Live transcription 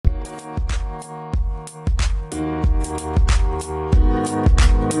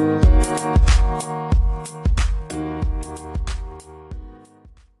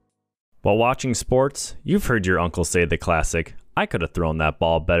While watching sports, you've heard your uncle say the classic, "I could have thrown that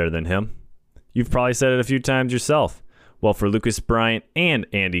ball better than him." You've probably said it a few times yourself. Well, for Lucas Bryant and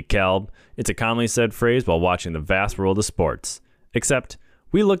Andy Kalb, it's a commonly said phrase while watching the vast world of sports. Except,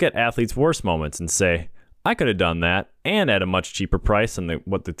 we look at athletes' worst moments and say, "I could have done that, and at a much cheaper price than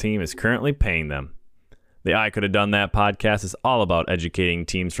what the team is currently paying them." The I Could Have Done That podcast is all about educating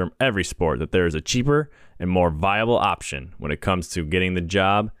teams from every sport that there is a cheaper and more viable option when it comes to getting the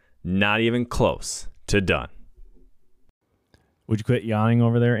job not even close to done. Would you quit yawning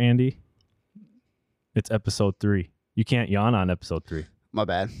over there, Andy? It's episode 3. You can't yawn on episode 3. My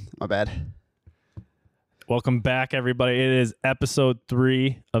bad. Welcome back, everybody. It is episode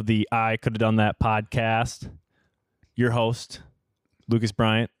 3 of the I Could Have Done That podcast. Your host, Lucas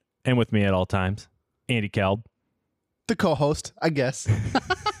Bryant, and with me at all times, Andy Kalb. The co-host, I guess.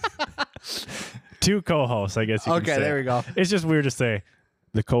 2 co-hosts, I guess you can say. Okay, there we go. It's just weird to say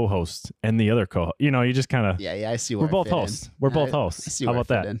the co-host and the other co-host. You know, you just kind of... Yeah, I see where we're both hosts. We're both hosts. I see How where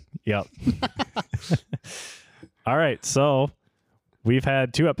about I fit that? in. Yep. All right, so we've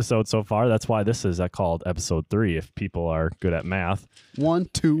had 2 episodes so far. That's why this is called episode 3, if people are good at math. 1,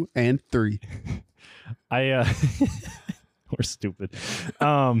 2, and 3. We're stupid.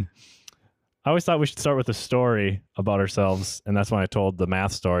 I always thought we should start with a story about ourselves, and that's when I told the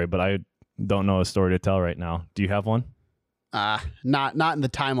math story, but I don't know a story to tell right now. Do you have one? Not in the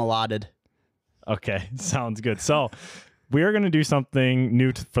time allotted. Okay, sounds good. So we are going to do something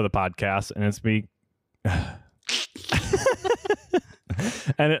new for the podcast, and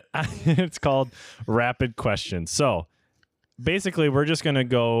it's called Rapid Questions. So basically, we're just going to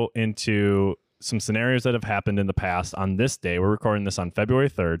go into some scenarios that have happened in the past on this day. We're recording this on February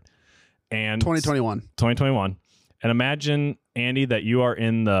 3rd. And 2021. And imagine, Andy, that you are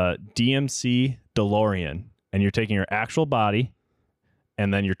in the DMC DeLorean and you're taking your actual body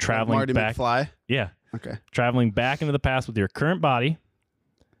and then you're traveling Marty back. McFly? Yeah. Okay. Traveling back into the past with your current body.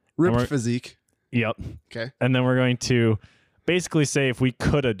 Ripped physique. Yep. Okay. And then we're going to basically say if we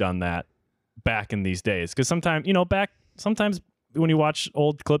could have done that back in these days. Because sometimes when you watch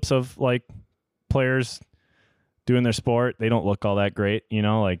old clips of like players doing their sport, they don't look all that great, you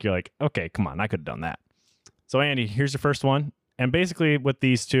know, like you're like, okay, come on, I could have done that. So Andy, here's your first one. And basically with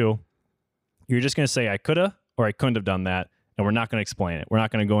these 2, you're just going to say I could have or I couldn't have done that. And we're not going to explain it. We're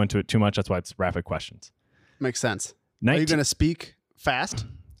not going to go into it too much. That's why it's rapid questions. Makes sense. Are you going to speak fast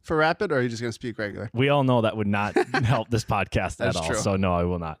for rapid or are you just going to speak regular? We all know that would not help this podcast at all. True. So no, I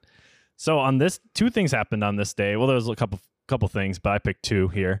will not. So on this, 2 things happened on this day. Well, there was a couple things, but I picked 2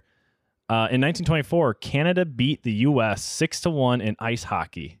 here. In 1924, Canada beat the U.S. 6-1 in ice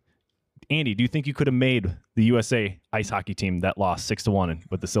hockey. Andy, do you think you could have made the USA ice hockey team that lost 6-1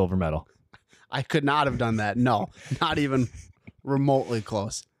 with the silver medal? I could not have done that. No, not even remotely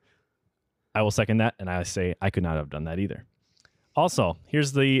close. I will second that, and I say I could not have done that either. Also,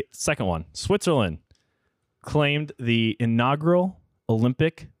 here's the second one. Switzerland claimed the inaugural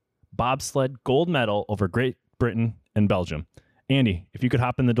Olympic bobsled gold medal over Great Britain and Belgium. Andy, if you could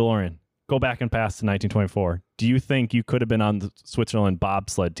hop in the DeLorean, go back and pass to 1924. Do you think you could have been on the Switzerland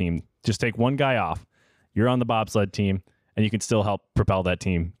bobsled team? Just take one guy off. You're on the bobsled team, and you can still help propel that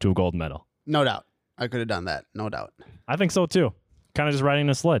team to a gold medal. No doubt. I could have done that. No doubt. I think so, too. Kind of just riding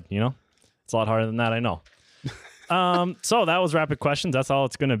a sled, you know? It's a lot harder than that, I know. So that was rapid questions. That's all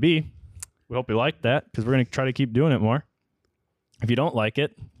it's going to be. We hope you liked that because we're going to try to keep doing it more. If you don't like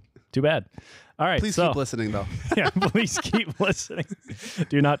it, too bad. All right. Please keep listening, though. Yeah, please keep listening.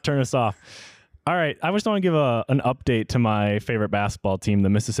 Do not turn us off. All right. I just want to give an update to my favorite basketball team, the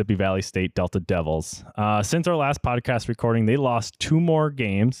Mississippi Valley State Delta Devils. Since our last podcast recording, they lost 2 more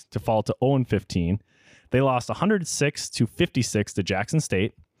games to fall to 0-15. They lost 106-56 to Jackson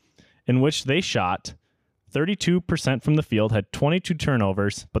State, in which they shot 32% from the field, had 22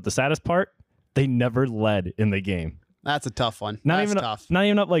 turnovers, but the saddest part, they never led in the game. That's a tough one. Not even up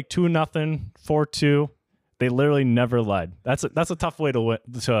like 2-0, 4-2. They literally never led. That's a tough way to win.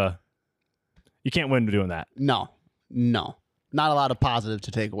 You can't win doing that. No. Not a lot of positive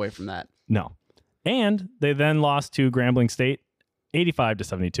to take away from that. No. And they then lost to Grambling State,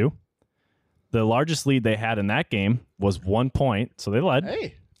 85-72. The largest lead they had in that game was 1 point, so they led.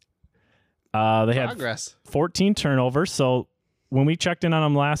 Hey. They had 14 turnovers. So when we checked in on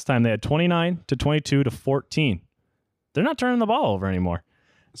them last time, they had 29-22-14. They're not turning the ball over anymore.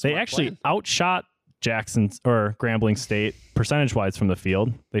 They actually outshot Grambling State percentage-wise from the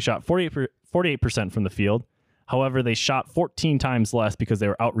field. They shot 48% from the field. However, they shot 14 times less because they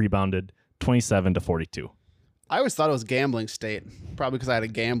were out-rebounded 27-42. I always thought it was Gambling State, probably because I had a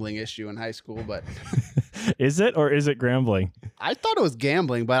gambling issue in high school, but Is it or is it gambling? I thought it was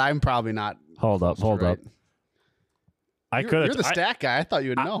gambling, but I'm probably not. Hold up. I could. You're the stat guy. I thought you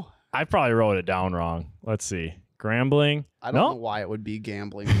would know. I probably wrote it down wrong. Let's see. Gambling. I don't know why it would be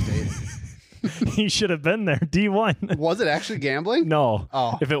gambling state. He should have been there. D1. Was it actually gambling? No.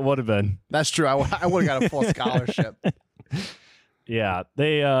 Oh, If it would have been. that's true. I would have got a full scholarship. Yeah.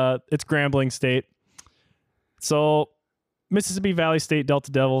 It's Grambling State. So Mississippi Valley State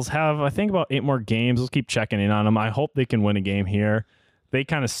Delta Devils have, I think, about 8 more games. Let's keep checking in on them. I hope they can win a game here. They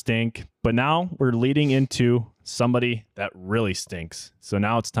kind of stink, but now we're leading into somebody that really stinks. So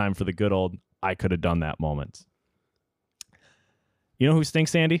now it's time for the good old I could have done that moment. You know who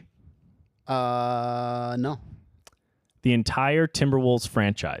stinks, Andy? No, The entire Timberwolves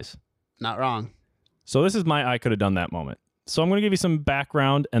franchise. not wrong. So this is my I could have done that moment. So I'm going to give you some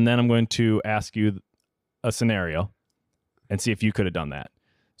background, and then I'm going to ask you a scenario and see if you could have done that.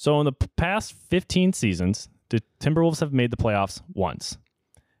 So in the past 15 seasons, the Timberwolves have made the playoffs once.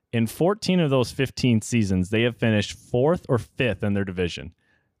 In 14 of those 15 seasons, they have finished 4th or 5th in their division.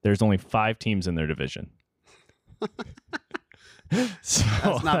 There's only 5 teams in their division. So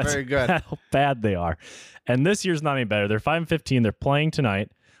That's not very good. How bad they are. And this year's not any better. They're 5-15. They're playing tonight.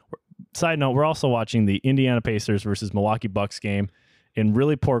 Side note, we're also watching the Indiana Pacers versus Milwaukee Bucks game in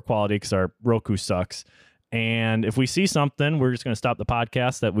really poor quality because our Roku sucks. And if we see something, we're just going to stop the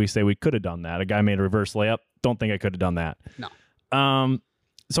podcast that we say we could have done that. A guy made a reverse layup. Don't think I could have done that. No.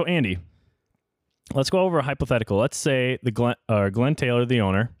 So, Andy, let's go over a hypothetical. Let's say the Glenn Taylor, the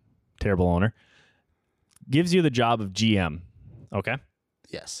owner, terrible owner, gives you the job of GM. Okay?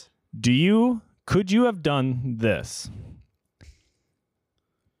 Yes. Could you have done this?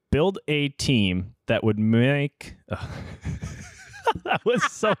 Build a team that would make... that was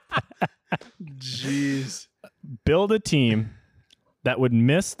so bad. Jeez. Build a team that would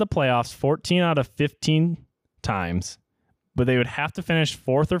miss the playoffs 14 out of 15 times, but they would have to finish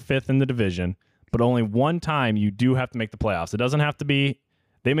 4th or 5th in the division, but only one time you do have to make the playoffs. It doesn't have to be...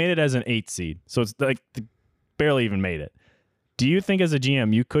 They made it as an 8 seed, so it's like they barely even made it. Do you think as a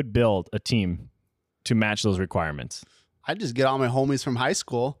GM you could build a team to match those requirements? I'd just get all my homies from high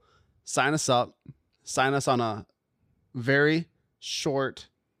school, sign us up, sign us on a very short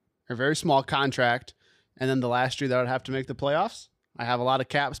or very small contract, and then the last year that I would have to make the playoffs, I have a lot of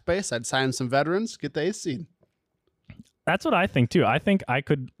cap space. I'd sign some veterans, get the 8th seed. That's what I think too. I think I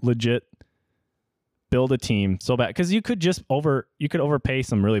could legit build a team so bad because you could overpay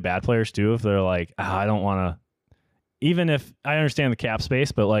some really bad players too if they're like, I don't want to. Even if I understand the cap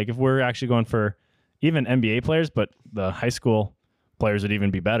space, but like if we're actually going for even NBA players, but the high school players would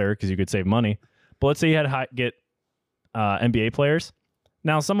even be better because you could save money. But let's say you had to get NBA players.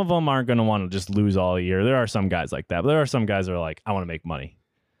 Now, some of them aren't going to want to just lose all year. There are some guys like that, but there are some guys that are like, I want to make money.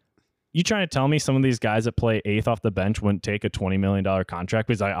 You trying to tell me some of these guys that play 8th off the bench wouldn't take a $20 million contract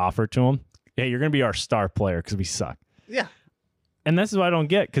because I offered to them? Hey, you're going to be our star player because we suck. Yeah. And this is what I don't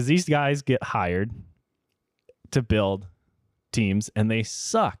get because these guys get hired to build teams and they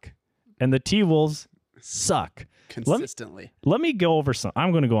suck. And the T-Wolves suck. Consistently. Let me go over some.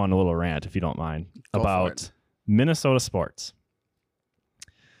 I'm going to go on a little rant, if you don't mind, about Minnesota sports.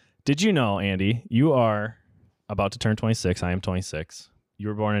 Did you know, Andy, you are about to turn 26. I am 26. You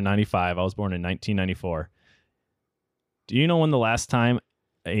were born in 95. I was born in 1994. Do you know when the last time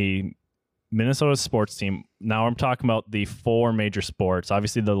a Minnesota sports team, now I'm talking about the 4 major sports.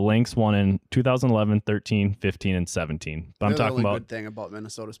 Obviously, the Lynx won in 2011, 13, 15, and 17. But I'm talking about... good thing about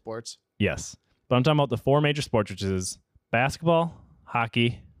Minnesota sports. Yes. But I'm talking about the 4 major sports, which is basketball,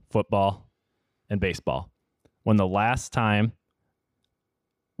 hockey, football, and baseball. When the last time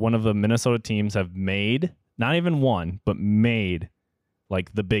one of the Minnesota teams have made, not even won, but made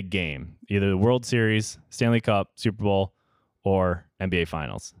like the big game, either the World Series, Stanley Cup, Super Bowl, or NBA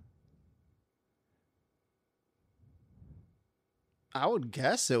Finals. I would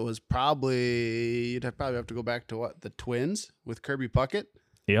guess it was probably, you'd probably have to go back to what? The Twins with Kirby Puckett?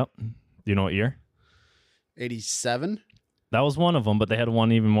 Yep. Do you know what year? 87? That was one of them, but they had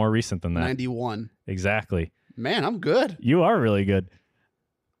one even more recent than that. 91. Exactly. Man, I'm good. You are really good.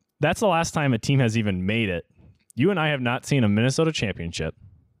 That's the last time a team has even made it. You and I have not seen a Minnesota championship.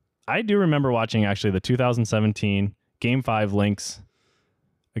 I do remember watching actually the 2017 Game 5 Lynx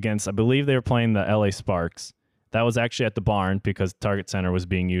against, I believe they were playing the LA Sparks. That was actually at the barn because Target Center was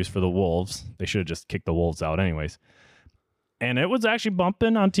being used for the Wolves. They should have just kicked the Wolves out anyways. And it was actually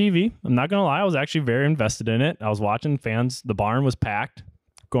bumping on TV. I'm not going to lie. I was actually very invested in it. I was watching fans. The barn was packed,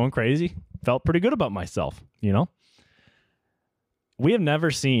 going crazy. Felt pretty good about myself, you know? We have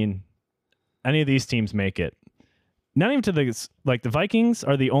never seen any of these teams make it. Not even to the Vikings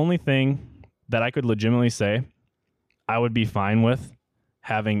are the only thing that I could legitimately say I would be fine with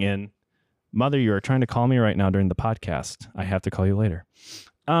having in. Mother, you are trying to call me right now during the podcast. I have to call you later.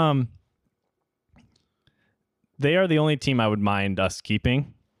 They are the only team I would mind us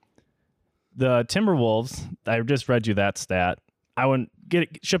keeping. The Timberwolves, I just read you that stat. I wouldn't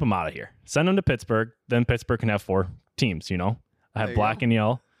ship them out of here. Send them to Pittsburgh. Then Pittsburgh can have 4 teams, you know? I have black and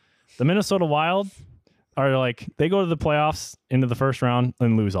yellow. The Minnesota Wild are like, they go to the playoffs into the first round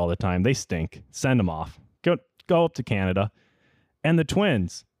and lose all the time. They stink. Send them off. Go up to Canada. And the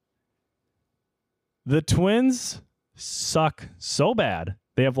Twins. The Twins suck so bad.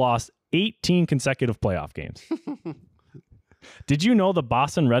 They have lost 18 consecutive playoff games. Did you know the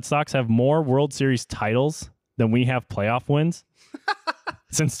Boston Red Sox have more World Series titles than we have playoff wins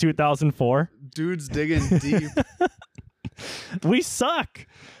since 2004? Dude's digging deep. We suck.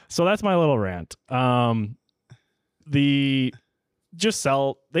 So that's my little rant. They just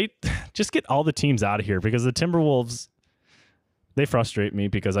get all the teams out of here, because the Timberwolves, they frustrate me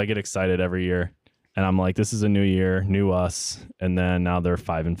because I get excited every year and I'm like, this is a new year, new us. And then now they're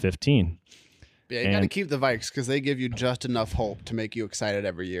 5-15. Yeah, you got to keep the Vikes because they give you just enough hope to make you excited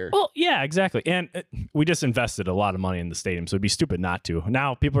every year. Well, yeah, exactly. And we just invested a lot of money in the stadium, so it'd be stupid not to.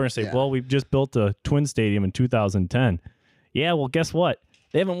 Now people are going to say, well, we just built a Twin Stadium in 2010. Yeah, well, guess what?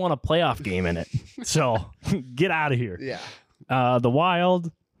 They haven't won a playoff game in it. So get out of here. Yeah. The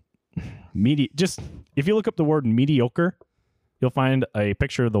Wild, just if you look up the word mediocre, you'll find a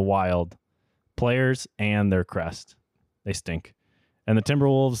picture of the Wild players and their crest. They stink. And the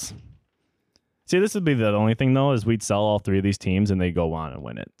Timberwolves... See, this would be the only thing, though, is we'd sell all 3 of these teams and they go on and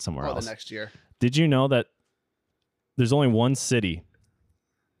win it somewhere else. The next year. Did you know that there's only one city/state,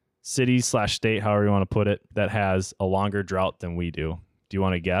 however you want to put it, that has a longer drought than we do? Do you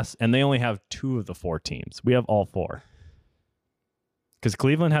want to guess? And they only have 2 of the 4 teams. We have all 4. Because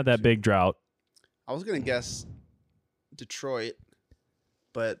Cleveland had that big drought. I was going to guess Detroit,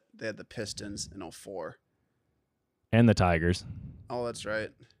 but they had the Pistons in 2004. And the Tigers. Oh, that's right.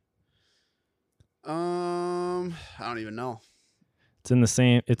 I don't even know.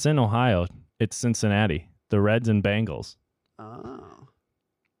 It's in Ohio. It's Cincinnati. The Reds and Bengals. Oh.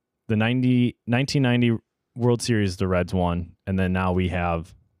 The 1990 World Series, the Reds won. And then now they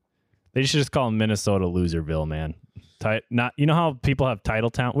should just call them Minnesota Loserville, man. You know how people have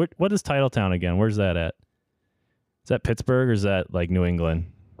Titletown? What is Titletown again? Where's that at? Is that Pittsburgh or is that like New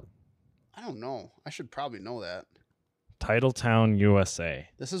England? I don't know. I should probably know that. Titletown, USA.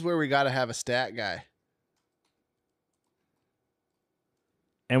 This is where we got to have a stat guy.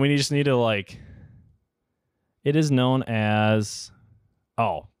 And we just need to it is known as,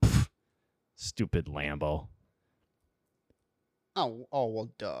 stupid Lambo. Oh, well,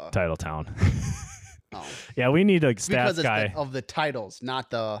 duh. Titletown. Oh. Yeah, we need a stats because it's guy. of the titles,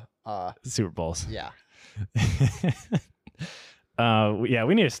 not the Super Bowls. Yeah. Yeah,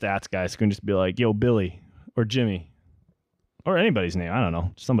 we need a stats guy so we can just be like, yo, Billy or Jimmy. Or anybody's name. I don't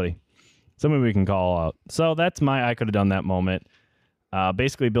know. Somebody we can call out. So that's I could have done that moment.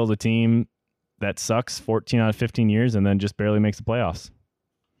 Basically build a team that sucks 14 out of 15 years and then just barely makes the playoffs.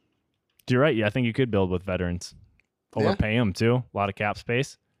 You're right. Yeah, I think you could build with veterans. Overpay them too. A lot of cap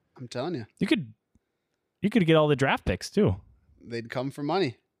space. I'm telling you. You could get all the draft picks too. They'd come for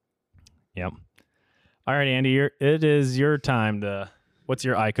money. Yep. All right, Andy, it is your time what's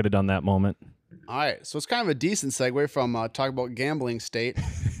your I could have done that moment? All right, so it's kind of a decent segue from talking about gambling state.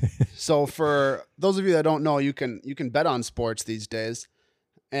 So for those of you that don't know, you can bet on sports these days,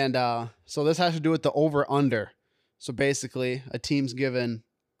 and so this has to do with the over/under. So basically, a team's given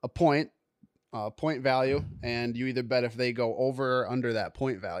a point value, and you either bet if they go over or under that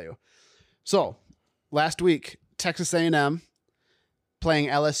point value. So last week, Texas A&M playing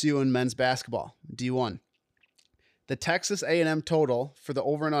LSU in men's basketball, D1. The Texas A&M total for the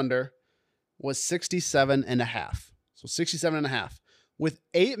over and under was 67.5. So 67.5. With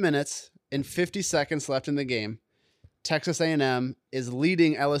 8 minutes and 50 seconds left in the game, Texas A&M is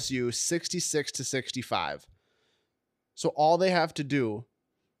leading LSU 66-65. So all they have to do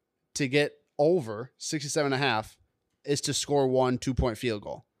to get over 67.5 is to score 1 2-point field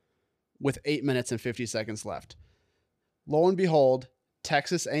goal with 8 minutes and 50 seconds left. Lo and behold,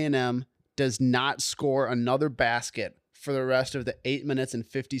 Texas A&M does not score another basket for the rest of the 8 minutes and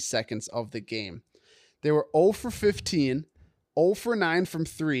 50 seconds of the game. They were 0 for 15, 0 for 9 from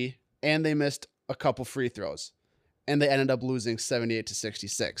 3, and they missed a couple free throws. And they ended up losing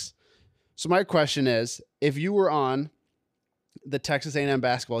 78-66. So my question is, if you were on the Texas A&M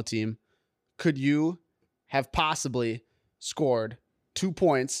basketball team, could you have possibly scored 2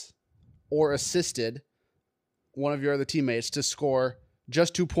 points or assisted one of your other teammates to score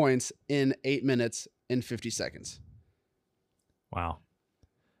just 2 points in 8 minutes and 50 seconds. Wow.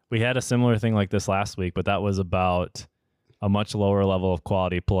 We had a similar thing like this last week, but that was about a much lower level of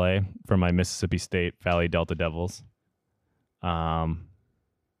quality play from my Mississippi State Valley Delta Devils.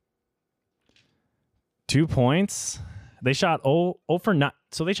 2 points. They shot 0 for 9.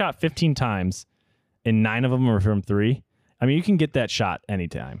 So they shot 15 times, and 9 of them were from 3. I mean, you can get that shot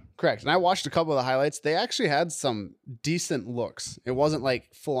anytime. Correct. And I watched a couple of the highlights. They actually had some decent looks. It wasn't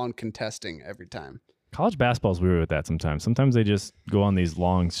like full on contesting every time. College basketball is weird with that sometimes. Sometimes they just go on these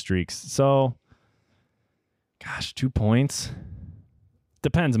long streaks. So, gosh, 2 points.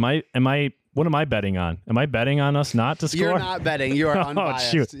 Depends. What am I betting on? Am I betting on us not to score? You're not betting. You are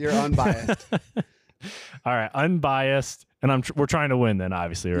unbiased. Shoot. You're unbiased. All right, unbiased, and we're trying to win then,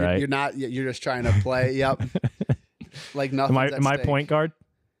 obviously, right? You're not. You're just trying to play. Yep. Like nothing. Am I point guard,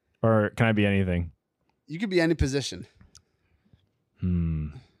 or can I be anything? You could be any position.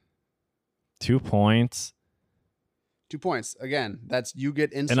 2 points. 2 points. Again, that's you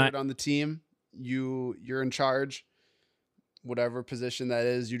get inserted on the team. You're in charge. Whatever position that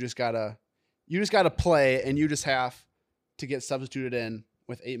is, you just gotta play, and you just have to get substituted in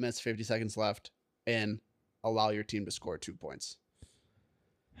with 8 minutes 50 seconds left and allow your team to score 2 points.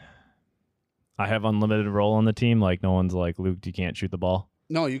 I have unlimited role on the team. Like no one's like, Luke, you can't shoot the ball.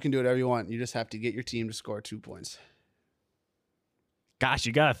 No, you can do whatever you want. You just have to get your team to score 2 points. Gosh,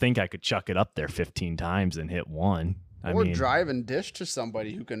 you gotta think I could chuck it up there 15 times and hit one. Or drive and dish to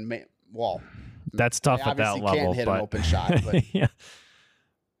somebody who can make. Well, that's tough at that level. Can't hit an open shot, but yeah.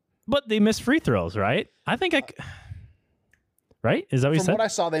 But they miss free throws, right? I think right? Is that what you from said? what I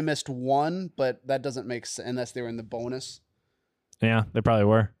saw, they missed one, but that doesn't make sense unless they were in the bonus. Yeah, they probably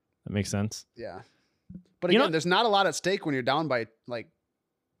were. That makes sense. Yeah. But again, there's not a lot at stake when you're down by like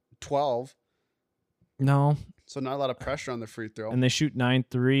 12. No. So not a lot of pressure on the free throw. And they shoot 9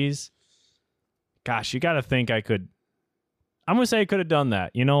 threes. Gosh, you got to think I'm going to say I could have done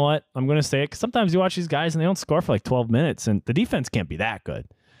that. You know what? I'm going to say it because sometimes you watch these guys and they don't score for like 12 minutes and the defense can't be that good.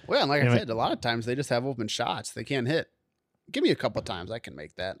 Well, and like I said, a lot of times they just have open shots. They can't hit. Give me a couple times. I can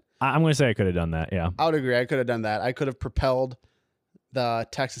make that. I'm going to say I could have done that, yeah. I would agree. I could have done that. I could have propelled the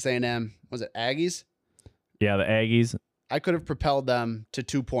Texas A&M, was it Aggies? Yeah, the Aggies. I could have propelled them to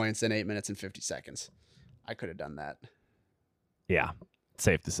 2 points in 8 minutes and 50 seconds. I could have done that. Yeah,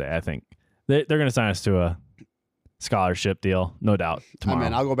 safe to say. I think they're going to sign us to a scholarship deal, no doubt, tomorrow. I'm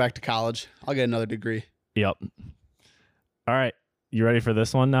in. I'll go back to college. I'll get another degree. Yep. All right. You ready for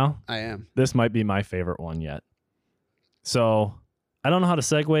this one now? I am. This might be my favorite one yet. So I don't know how to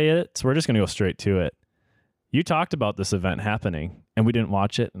segue it, so we're just going to go straight to it. You talked about this event happening, and we didn't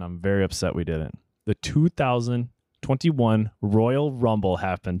watch it, and I'm very upset we didn't. The 2021 Royal Rumble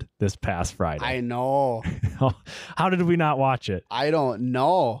happened this past Friday. I know. How did we not watch it? I don't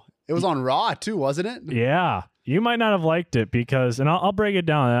know. It was on Raw, too, wasn't it? Yeah. You might not have liked it because, and I'll break it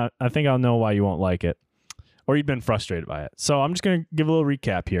down. I think I'll know why you won't like it, or you've been frustrated by it. So I'm just going to give a little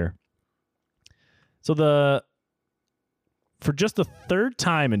recap here. So for just the third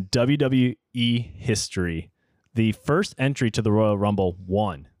time in WWE history, the first entry to the Royal Rumble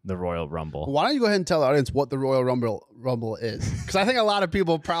won the Royal Rumble. Why don't you go ahead and tell the audience what the Royal Rumble is? Because I think a lot of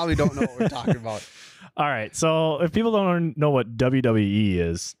people probably don't know what we're talking about. All right. So if people don't know what WWE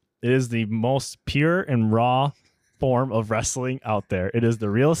is, it is the most pure and raw form of wrestling out there. It is the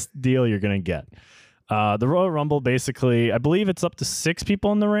realest deal you're going to get. The Royal Rumble, basically, I believe it's up to 6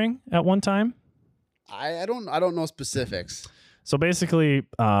 people in the ring at one time. I don't know specifics. So basically,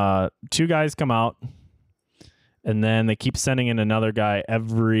 2 guys come out, and then they keep sending in another guy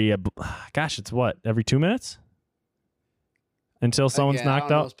every 2 minutes? Until someone's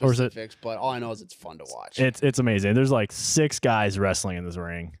knocked out? Or but all I know is it's fun to watch. It's amazing. There's like 6 guys wrestling in this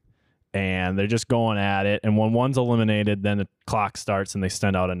ring, and they're just going at it. And when one's eliminated, then the clock starts, and they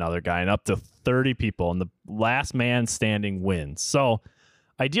send out another guy, and up to 30 people, and the last man standing wins. So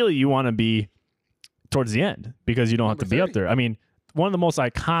ideally, you want to be towards the end because you don't have to be up there. I mean, one of the most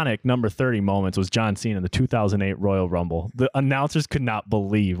iconic number 30 moments was John Cena in the 2008 Royal Rumble. The announcers could not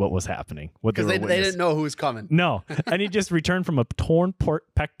believe what was happening. Because they didn't know who was coming. No. And he just returned from a torn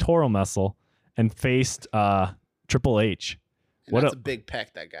pectoral muscle and faced Triple H. And that's a big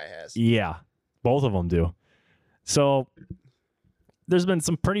pec that guy has. Yeah. Both of them do. So there's been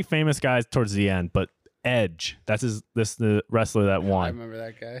some pretty famous guys towards the end, but Edge, that's the wrestler that won. I remember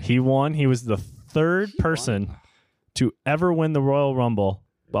that guy. He won. He was the third person to ever win the Royal Rumble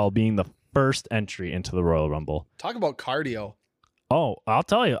while being the first entry into the Royal Rumble. Talk about cardio. Oh, I'll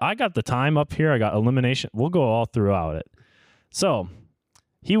tell you. I got the time up here. I got elimination. We'll go all throughout it. So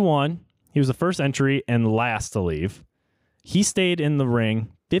he won. He was the first entry and last to leave. He stayed in the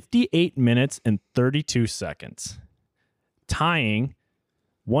ring 58 minutes and 32 seconds, tying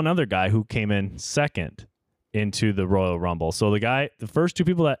one other guy who came in second into the Royal Rumble. So the first two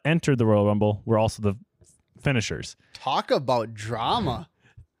people that entered the Royal Rumble were also the finishers. Talk about drama.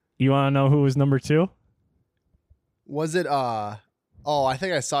 You want to know who was number 2? Was it I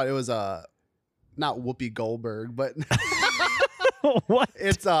think I saw it was not Whoopi Goldberg, but What?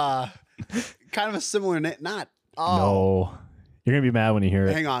 it's kind of a similar name. Not No. You're going to be mad when you hear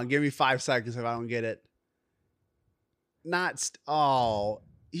it. Hang on, give me 5 seconds if I don't get it.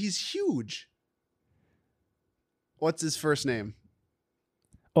 He's huge. What's his first name?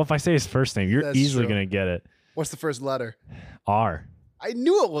 Well, if I say his first name, you're That's easily true. going to get it. What's the first letter? R. I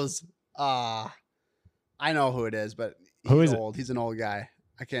knew it was I know who it is, but he's Who is it? old. He's an old guy.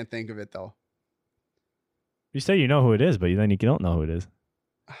 I can't think of it though. You say you know who it is, but then you don't know who it is.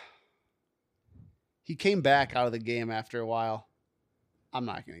 He came back out of the game after a while. I'm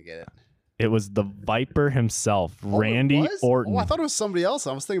not gonna get it. It was the Viper himself, Oh, it Randy was? Orton. Oh, I thought it was somebody else.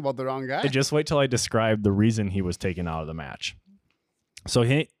 I was thinking about the wrong guy. Just wait till I describe the reason he was taken out of the match. So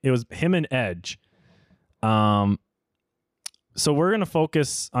it was him and Edge. So we're going to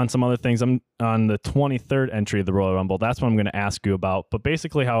focus on some other things. I'm on the 23rd entry of the Royal Rumble. That's what I'm going to ask you about. But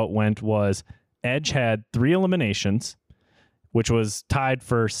basically how it went was Edge had 3 eliminations, which was tied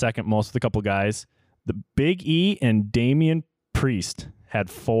for second most of the couple guys. The Big E and Damian Priest had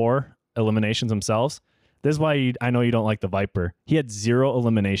 4 eliminations themselves. This is why I know you don't like the Viper. He had 0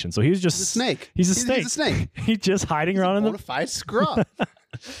 eliminations. So he was just He's a snake. He's a snake. He's a snake. He's just hiding He's around a in the bona fide scrub.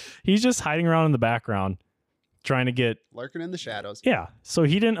 He's just hiding around in the background trying to get Lurking in the shadows. yeah. So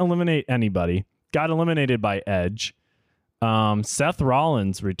he didn't eliminate anybody. Got eliminated by Edge. Seth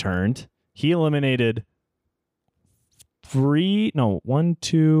Rollins returned. He eliminated 1,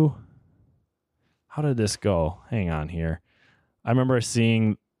 2. How did this go? Hang on here. I remember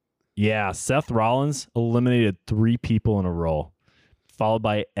seeing Seth Rollins eliminated 3 people in a row, followed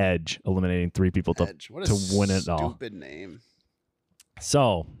by Edge eliminating 3 people Edge. What a to win it all. stupid name.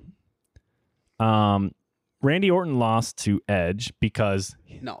 So, Randy Orton lost to Edge because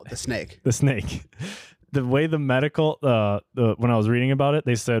No, the snake. the snake. The way the medical, when I was reading about it,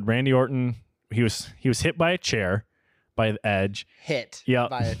 they said Randy Orton he was hit by a chair by Edge, Hit Yeah.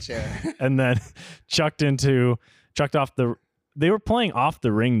 by a chair. and then chucked off the. They were playing off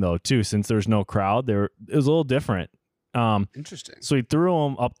the ring though too, since there was no crowd. It was a little different. Interesting. So he threw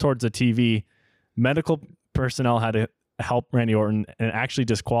him up towards the TV. Medical personnel had to help Randy Orton and actually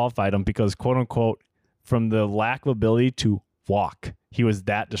disqualified him because, quote unquote, from the lack of ability to walk, he was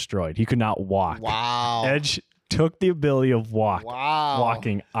that destroyed. He could not walk. Wow. Edge took the ability of Wow.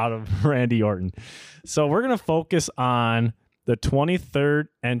 walking out of Randy Orton. So we're going to focus on the 23rd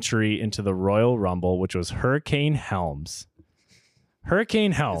entry into the Royal Rumble, which was Hurricane Helms.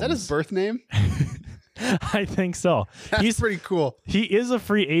 Hurricane Helms. Is that his birth name? I think so. That's pretty cool. He is a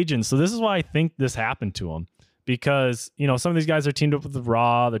free agent, so this is why I think this happened to him. Because, some of these guys are teamed up with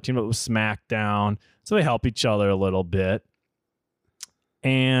Raw, they're teamed up with SmackDown, so they help each other a little bit.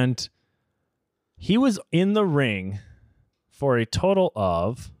 And he was in the ring for a total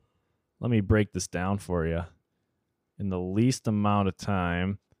of, let me break this down for you, in the least amount of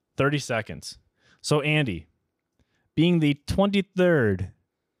time, 30 seconds. So, Andy, being the 23rd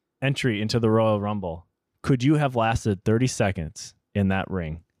entry into the Royal Rumble, could you have lasted 30 seconds in that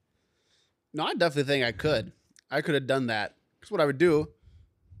ring? No, I definitely think I could. I could have done that. Because what I would do,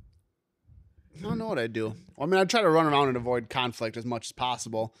 I don't know what I'd do. Well, I mean, I'd try to run around and avoid conflict as much as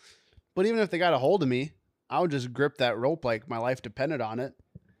possible. But even if they got a hold of me, I would just grip that rope like my life depended on it.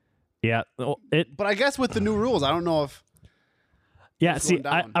 Yeah, But I guess with the new rules, I don't know if yeah. what's See, going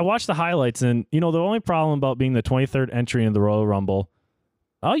down. I watched the highlights, and the only problem about being the 23rd entry in the Royal Rumble,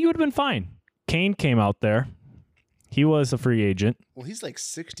 you would have been fine. Kane came out there; he was a free agent, Well, he's like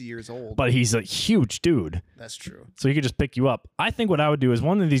 60 years old. but he's a huge dude, That's true. so he could just pick you up. I think what I would do is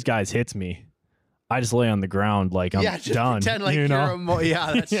one of these guys hits me, I just lay on the ground like I'm just done. pretend like you're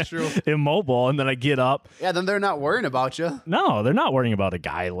yeah, that's Yeah, true. immobile, and then I get up. Yeah, then they're not worrying about you. No, they're not worrying about a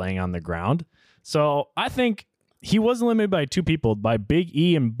guy laying on the ground. So I think he was eliminated by 2 people, by Big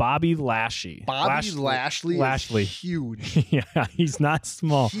E and Bobby Lashley. Bobby Lashley Lashley. is huge. Yeah, he's not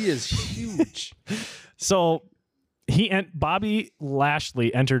small. He is huge. So Bobby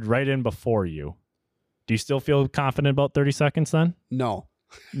Lashley entered right in before you. Do you still feel confident about 30 seconds then? No.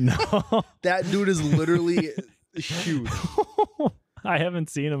 No. That dude is literally huge. I haven't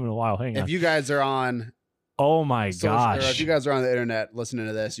seen him in a while. Hang on. If you guys are on Oh my social, or if gosh. you guys are on the internet listening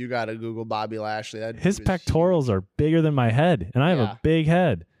to this, you got to Google Bobby Lashley. That His dude is pectorals are bigger than my head, and I have Yeah. a big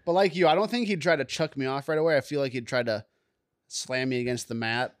head. But like you, I don't think he'd try to chuck me off right away. I feel like he'd try to slam me against the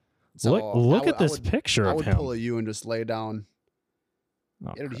mat. So Look at this picture I of would him. pull a you and just lay down.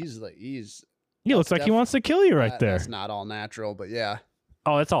 Oh, Dude, crap. he Looks like he wants to kill you right there. That's not all natural, but yeah.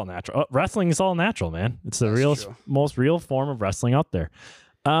 Oh, it's all natural. Wrestling is all natural, man. It's the That's true. most real form of wrestling out there.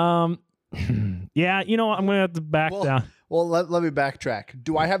 Yeah, you know what? I'm gonna have to back down. Well, let me backtrack.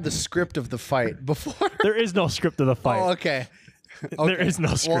 Do I have the script of the fight before? There is no script of the fight. Oh, okay. There is no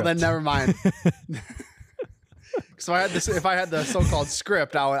Well, script. then never mind. So if I had the so-called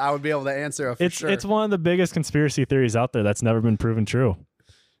script, I would be able to answer it for sure. It's one of the biggest conspiracy theories out there that's never been proven true.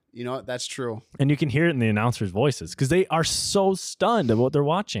 You know what? That's true. And you can hear it in the announcers' voices because they are so stunned at what they're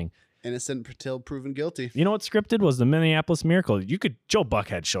watching. Innocent until proven guilty. You know what scripted was the Minneapolis Miracle. Joe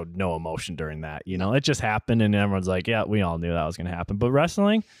Buckhead showed no emotion during that. You know, it just happened and everyone's like, yeah, we all knew that was going to happen. But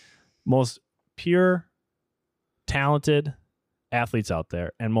wrestling, most pure, talented athletes out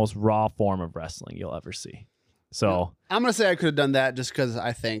there and most raw form of wrestling you'll ever see. So I'm gonna say I could have done that just because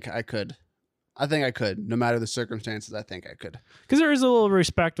I think I could. I think I could, no matter the circumstances. I think I could. because there is a little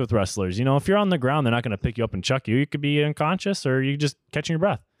respect with wrestlers. You know, if you're on the ground, they're not going to pick you up and chuck you. You could be unconscious or you just catching your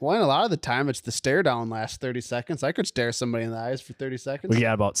breath. Well, and a lot of the time, it's the stare down lasts 30 seconds. I could stare somebody in the eyes for 30 seconds. We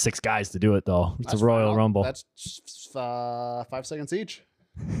got about 6 guys to do it, though. It's That's a Royal fine. Rumble. That's 5 seconds each.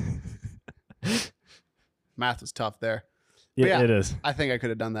 Math was tough there. Yeah, yeah. it is. I think I could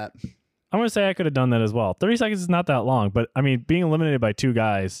have done that. I'm going to say I could have done that as well. 30 seconds is not that long, but I mean, being eliminated by 2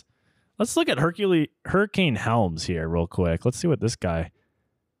 guys. Let's look at Hurricane Helms here real quick. Let's see what this guy.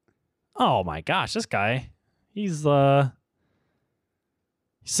 Oh my gosh, this guy. He's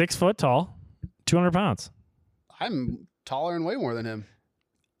 6 foot tall, 200 pounds. I'm taller and way more than him.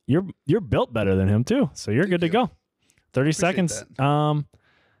 You're built better than him too, so you're good to you. go. 30 Appreciate seconds.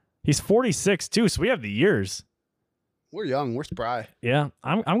 He's 46 too, so we have the years. We're young. We're spry. Yeah,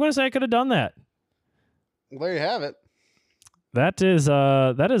 I'm going to say I could have done that. Well, there you have it. That is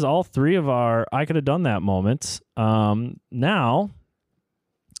all 3 of our I could have done that moments. Now,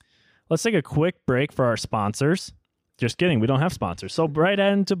 let's take a quick break for our sponsors. Just kidding, we don't have sponsors. So right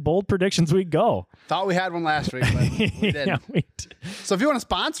into bold predictions we go. Thought we had one last week, but we didn't. Yeah, we did. So if you want to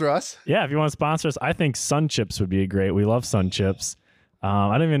sponsor us, Yeah, if you want to sponsor us, I think Sun Chips would be great. We love Sun Chips.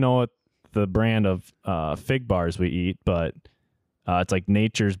 I don't even know what the brand of fig bars we eat, but it's like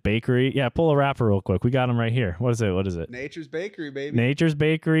Nature's Bakery. Yeah, pull a wrapper real quick. We got them right here. What is it? Nature's Bakery, baby. Nature's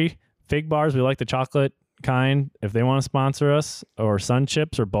Bakery, fig bars. We like the chocolate kind. If they want to sponsor us, or Sun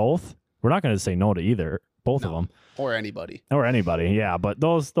Chips, or both, we're not going to say no to either. Both of them. Or anybody. Or anybody, yeah. But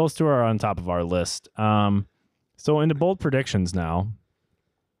those 2 are on top of our list. So into bold predictions now.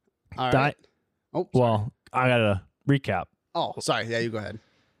 All right. Oh, sorry. Well, I gotta recap. Oh, sorry. Yeah, you go ahead.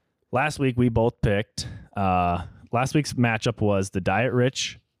 Last week we both picked. Last week's matchup was the Diet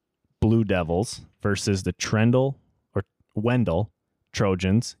Rich Blue Devils versus the Wendell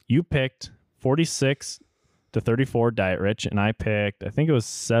Trojans. You picked 46-34 Diet Rich, and I picked, I think it was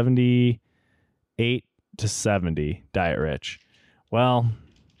 78-70 Diet Rich. Well,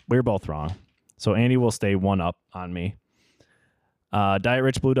 we were both wrong. So Andy will stay 1 up on me. Diet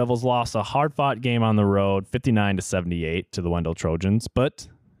Rich Blue Devils lost a hard-fought game on the road, 59-78 to the Wendell Trojans. But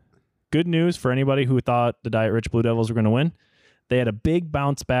good news for anybody who thought the Diet Rich Blue Devils were going to win. They had a big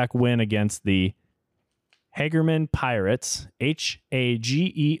bounce-back win against the Hagerman Pirates,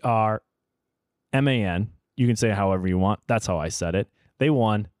 Hagerman. You can say it however you want. That's how I said it. They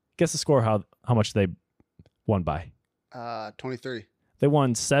won. Guess the score, how much they won by. 23. They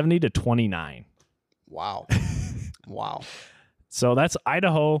won 70-29. Wow. Wow. So that's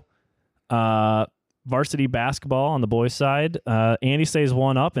Idaho varsity basketball on the boys' side. Andy stays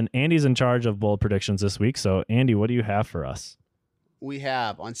 1 up, and Andy's in charge of bold predictions this week. So, Andy, what do you have for us? We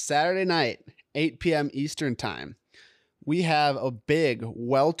have on Saturday night, 8 p.m. Eastern time, we have a big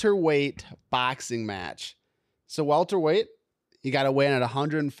welterweight boxing match. So welterweight, you got to weigh in at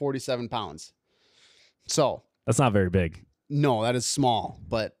 147 pounds. So That's not very big. no, that is small,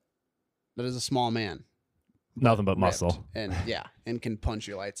 but that is a small man. Nothing but Ripped. muscle. And yeah, and can punch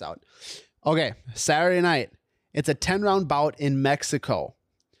your lights out. Okay, Saturday night, it's a 10-round bout in Mexico.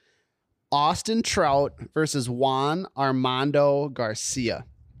 Austin Trout versus Juan Armando Garcia.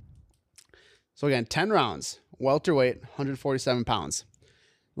 So again, 10 rounds, welterweight, 147 pounds.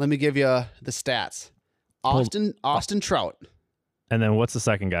 Let me give you the stats. Austin Trout. And then what's the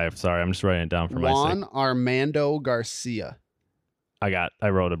second guy? Sorry, I'm just writing it down for my sake. Juan Armando Garcia. I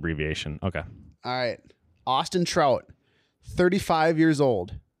wrote abbreviation. Okay. All right. Austin Trout, 35 years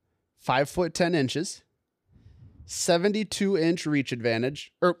old, 5'10", 72-inch reach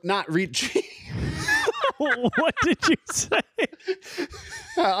advantage. Or not reach. What did you say?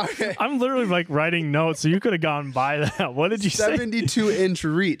 Okay. I'm literally like writing notes, so you could have gone by that. What did you say? 72-inch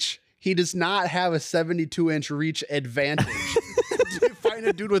reach. He does not have a 72-inch reach advantage. Find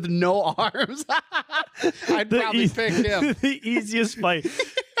a dude with no arms. I'd probably pick him. The easiest fight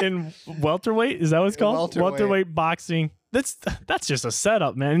in welterweight. Is that what it's called? Welterweight boxing. That's just a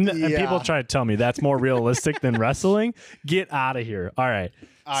setup, man. And people try to tell me that's more realistic than wrestling. Get out of here. All right.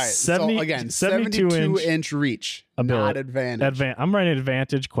 70, so again, 72-inch reach, not advantage. I'm writing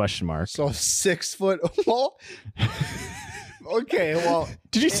advantage question mark. So 6 foot. Well, okay, well.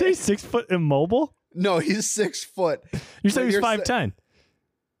 Did you say 6 foot immobile? No, he's 6 foot. You said he's 5'10".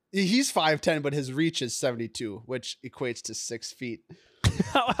 He's 5'10", but his reach is 72, which equates to 6 feet.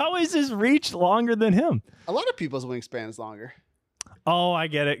 How is his reach longer than him? A lot of people's wingspan is longer. Oh, I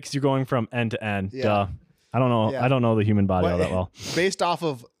get it, because you're going from end to end. Yeah. Duh. I don't know. Yeah. I don't know the human body all that well. Based off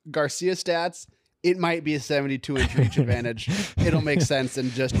of Garcia stats, it might be a 72-inch reach advantage. It'll make sense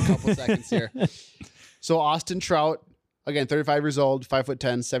in just a couple seconds here. So Austin Trout, again, 35 years old, 5'10",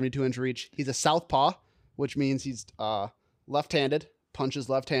 72-inch reach. He's a southpaw, which means he's left-handed, punches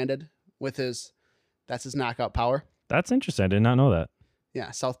left-handed with that's his knockout power. That's interesting. I did not know that.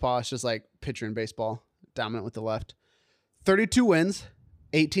 Yeah, southpaw is just like pitcher in baseball, dominant with the left. 32 wins,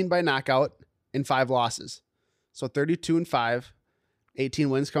 18 by knockout, and 5 losses. So 32-5, 18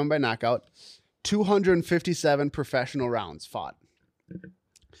 wins coming by knockout, 257 professional rounds fought.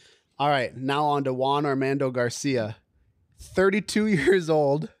 All right, now on to Juan Armando Garcia, 32 years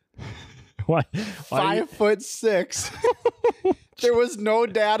old, Why 5'6". There was no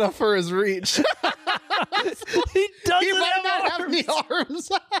data for his reach. He doesn't He might not have have any arms.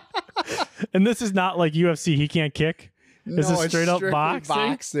 And this is not like UFC. He can't kick. This is it's straight up strictly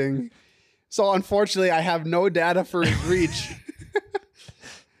boxing. So unfortunately, I have no data for his reach.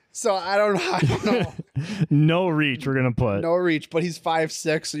 So I don't know. No reach. We're gonna put No reach, but he's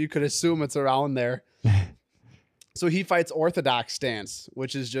 5'6", so you could assume it's around there. So he fights orthodox stance,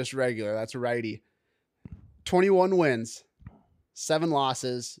 which is just regular. That's righty. 21 wins, 7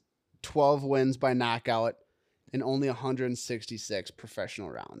 losses, 12 wins by knockout, and only 166 professional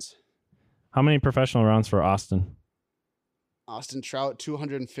rounds. How many professional rounds for Austin? Austin Trout,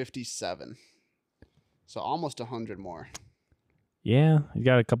 257. So almost 100 more. Yeah, you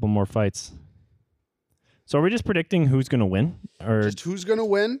got a couple more fights. So are we just predicting who's gonna win, or Just who's going to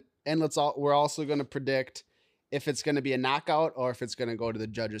win, and we're also going to predict if it's going to be a knockout or if it's going to go to the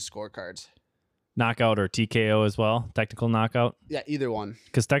judges' scorecards. knockout or TKO as well? Technical knockout? Yeah, either one.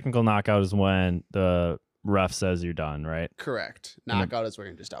 Because technical knockout is when the ref says you're done, right? Correct. Knockout is where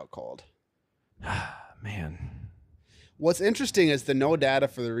you're just out cold. Man. What's interesting is the no data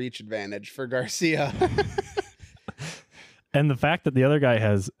for the reach advantage for Garcia. And the fact that the other guy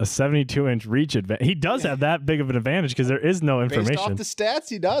has a 72-inch reach advantage. He does have that big of an advantage because there is no Based information. off the stats,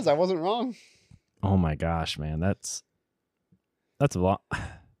 he does. I wasn't wrong. Oh my gosh, man. That's a lot. I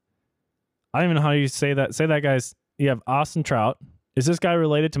don't even know how you say that. Say that, guys. You have Austin Trout. Is this guy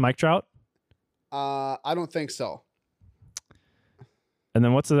related to Mike Trout? I don't think so. And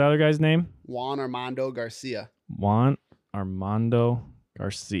then what's the other guy's name? Juan Armando Garcia. Juan Armando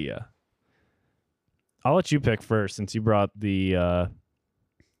Garcia. I'll let you pick first since you brought the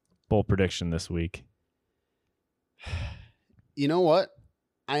bold prediction this week. You know what?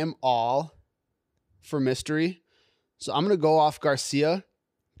 I am all for mystery. So I'm going to go off Garcia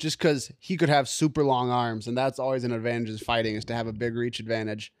just because he could have super long arms, and that's always an advantage in fighting, is to have a big reach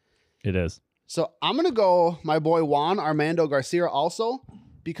advantage. It is. So I'm going to go my boy Juan Armando Garcia also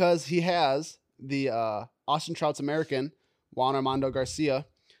because he has the Austin Trout's American, Juan Armando Garcia.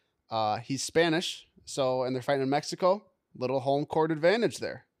 He's Spanish, and they're fighting in Mexico. Little home court advantage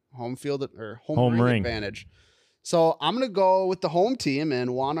there. Home field or home ring advantage. So I'm going to go with the home team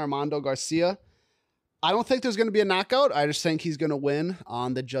and Juan Armando Garcia. I don't think there's going to be a knockout. I just think he's going to win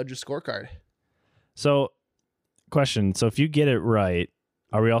on the judge's scorecard. So, question. So if you get it right,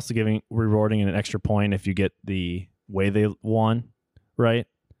 are we also rewarding an extra point if you get the way they won right?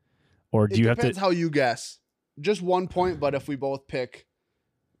 Or do you have to? It depends how you guess. Just 1 point, but if we both pick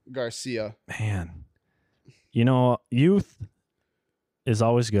Garcia. Man, youth is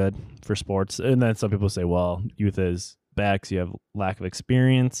always good for sports. And then some people say, well, youth is bad because you have lack of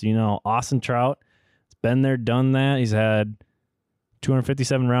experience. Austin Trout has been there, done that. He's had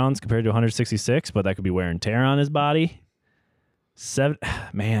 257 rounds compared to 166, but that could be wear and tear on his body.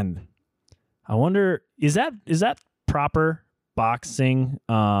 Man, I wonder, is that proper boxing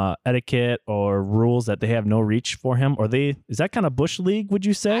etiquette or rules that they have no reach for him? Or is that kind of Bush League, would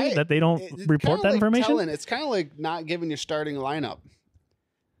you say, that they don't report that information? It's kind of like not giving your starting lineup.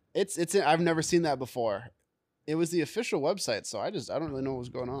 It's I've never seen that before. It was the official website, so I don't really know what was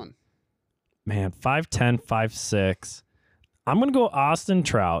going on. Man, 5'10", 5'6". I'm going to go Austin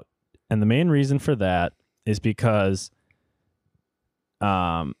Trout. And the main reason for that is because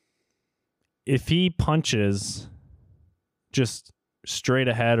if he punches just straight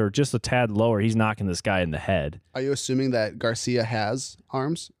ahead or just a tad lower, he's knocking this guy in the head. Are you assuming that Garcia has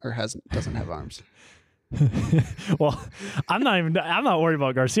arms or doesn't have arms? Well, I'm not worried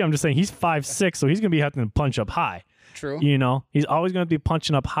about Garcia. I'm just saying he's 5'6", so he's going to be having to punch up high. True. You know, he's always going to be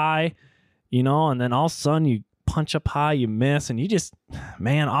punching up high, you know, and then all of a sudden you punch up high, you miss, and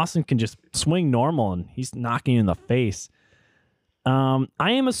Austin can just swing normal, and he's knocking you in the face. I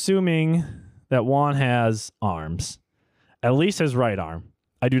am assuming that Juan has arms, at least his right arm.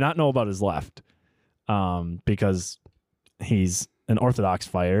 I do not know about his left, because he's an orthodox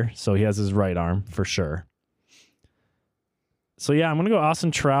fighter, so he has his right arm for sure. So yeah, I'm gonna go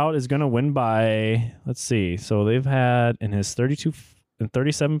Austin Trout is gonna win by, let's see. So they've had in his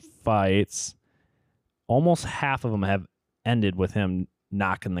 37 fights, almost half of them have ended with him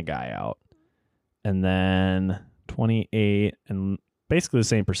knocking the guy out, and then 28 and basically the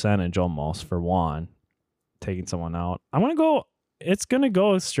same percentage almost for Juan taking someone out. It's gonna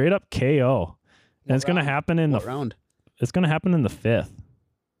go straight up KO, and it's gonna happen in What round? It's gonna happen in the 5th.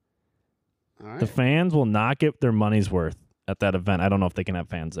 All right. The fans will not get their money's worth at that event. I don't know if they can have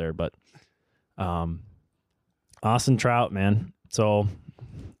fans there, but Austin Trout, man. So,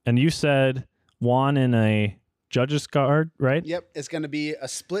 and you said Juan in a judge's card, right? Yep, it's going to be a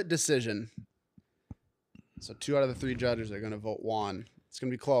split decision. So 2 out of the 3 judges are going to vote Juan. It's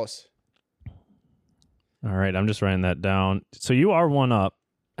going to be close. All right, I'm just writing that down. So you are 1 up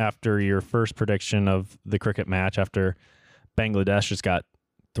after your first prediction of the cricket match after Bangladesh just got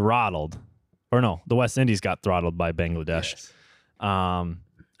throttled. Or no, the West Indies got throttled by Bangladesh. Yes. And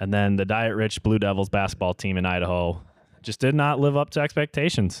then the Diet Rich Blue Devils basketball team in Idaho just did not live up to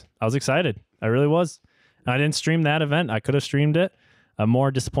expectations. I was excited. I really was. I didn't stream that event. I could have streamed it. I'm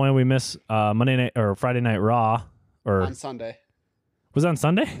more disappointed we missed Monday night or Friday Night Raw. Or On Sunday. was it on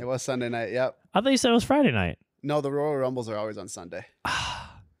Sunday? It was Sunday night, yep. I thought you said it was Friday night. No, the Royal Rumbles are always on Sunday.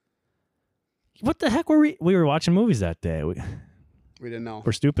 What the heck were we? We were watching movies that day. We didn't know.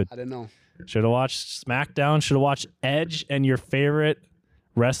 We're stupid. I didn't know. Should have watched SmackDown. Should have watched Edge and your favorite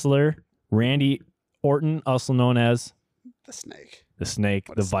wrestler, Randy Orton, also known as The Snake. the Snake,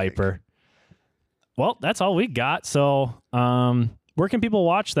 What the a snake. Viper. Well, that's all we got. So, where can people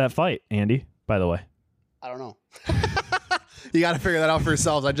watch that fight, Andy? By the way, I don't know. You got to figure that out for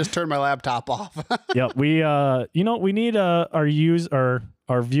yourselves. I just turned my laptop off. yeah, we need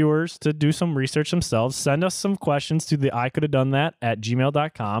our viewers to do some research themselves. Send us some questions to the I could have done that at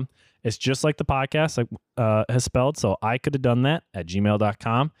gmail.com. It's just like the podcast has spelled. So I could have done that at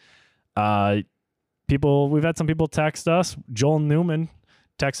gmail.com. We've had some people text us. Joel Newman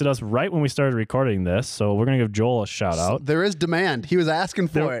texted us right when we started recording this. So we're going to give Joel a shout out. There is demand. He was asking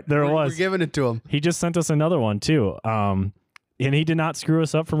for it. There We're was. We're giving it to him. He just sent us another one too. And he did not screw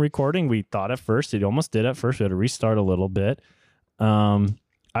us up from recording. We thought at first, he almost did at first. We had to restart a little bit. I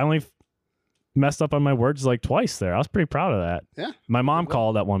only messed up on my words like twice there. I was pretty proud of that. Yeah. My mom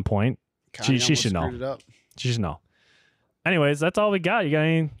called at one point. Connie She almost should know. screwed it up. She should know. Anyways, that's all we got. You got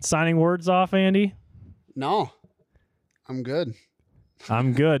any signing words off, Andy? No, I'm good.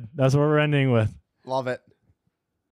 I'm good. That's what we're ending with. Love it.